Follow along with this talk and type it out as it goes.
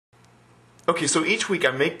Okay, so each week I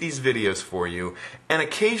make these videos for you, and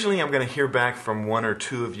occasionally I'm going to hear back from one or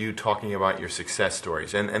two of you talking about your success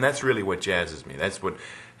stories, and that's really what jazzes me. That's what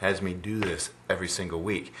has me do this every single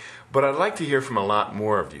week. But I'd like to hear from a lot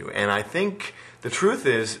more of you, and I think the truth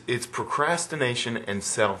is it's procrastination and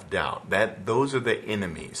self-doubt. Those are the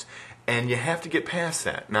enemies, and you have to get past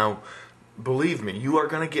that. Now, believe me, you are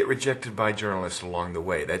going to get rejected by journalists along the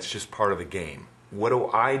way. That's just part of the game. What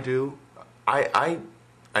do?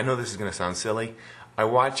 I know this is going to sound silly. I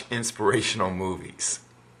watch inspirational movies.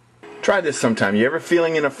 Try this sometime. You ever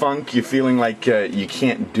feeling in a funk? You feeling like you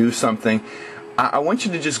can't do something? I want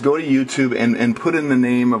you to just go to YouTube and put in the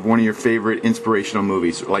name of one of your favorite inspirational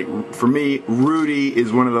movies. Like, for me, Rudy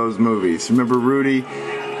is one of those movies. Remember Rudy?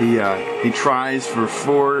 He tries for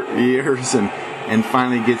 4 years and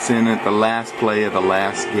finally gets in at the last play of the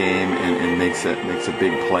last game and makes a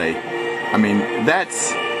big play. I mean,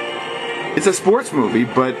 it's a sports movie,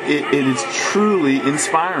 but it is truly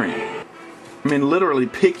inspiring. I mean, literally,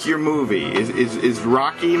 pick your movie. Is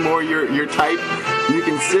Rocky more your type? You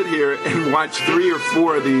can sit here and watch 3 or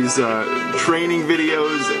 4 of these training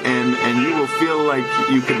videos, and you will feel like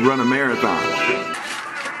you could run a marathon.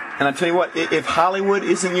 And I tell you what, if Hollywood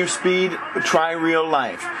isn't your speed, try real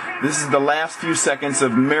life. This is the last few seconds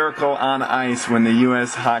of Miracle on Ice when the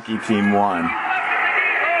U.S. hockey team won.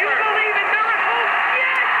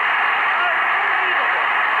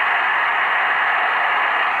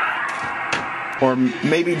 Or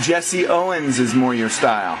maybe Jesse Owens is more your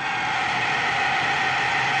style.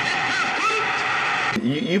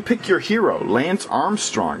 You pick your hero, Lance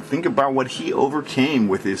Armstrong. Think about what he overcame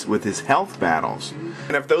with his health battles.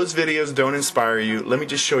 And if those videos don't inspire you, let me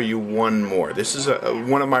just show you one more. This is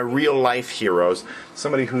one of my real life heroes,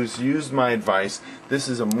 somebody who's used my advice. This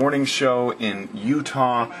is a morning show in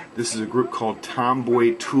Utah. This is a group called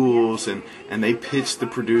Tomboy Tools, and they pitched the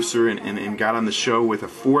producer and got on the show with a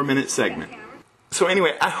 4-minute segment. So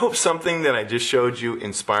anyway, I hope something that I just showed you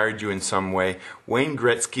inspired you in some way. Wayne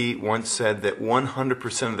Gretzky once said that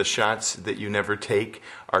 100% of the shots that you never take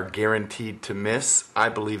are guaranteed to miss. I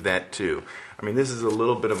believe that too. I mean, this is a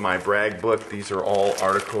little bit of my brag book. These are all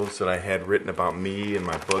articles that I had written about me in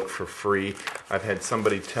my book for free. I've had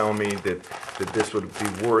somebody tell me that this would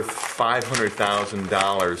be worth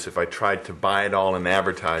 $500,000 if I tried to buy it all in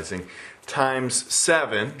advertising, times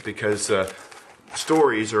 7, because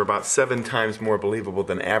stories are about 7 times more believable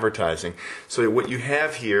than advertising. So what you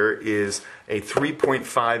have here is a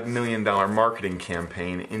 $3.5 million marketing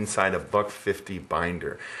campaign inside a $1.50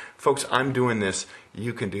 binder. Folks, I'm doing this.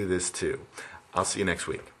 You can do this too. I'll see you next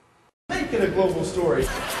week. Make it a global story.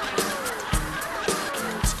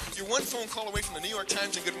 You're one phone call away from the New York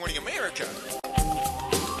Times and Good Morning America.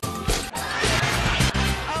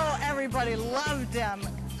 Oh, everybody loved him.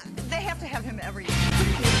 They have to have him every year.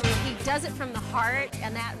 He does it from the heart,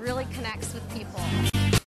 and that really connects with people.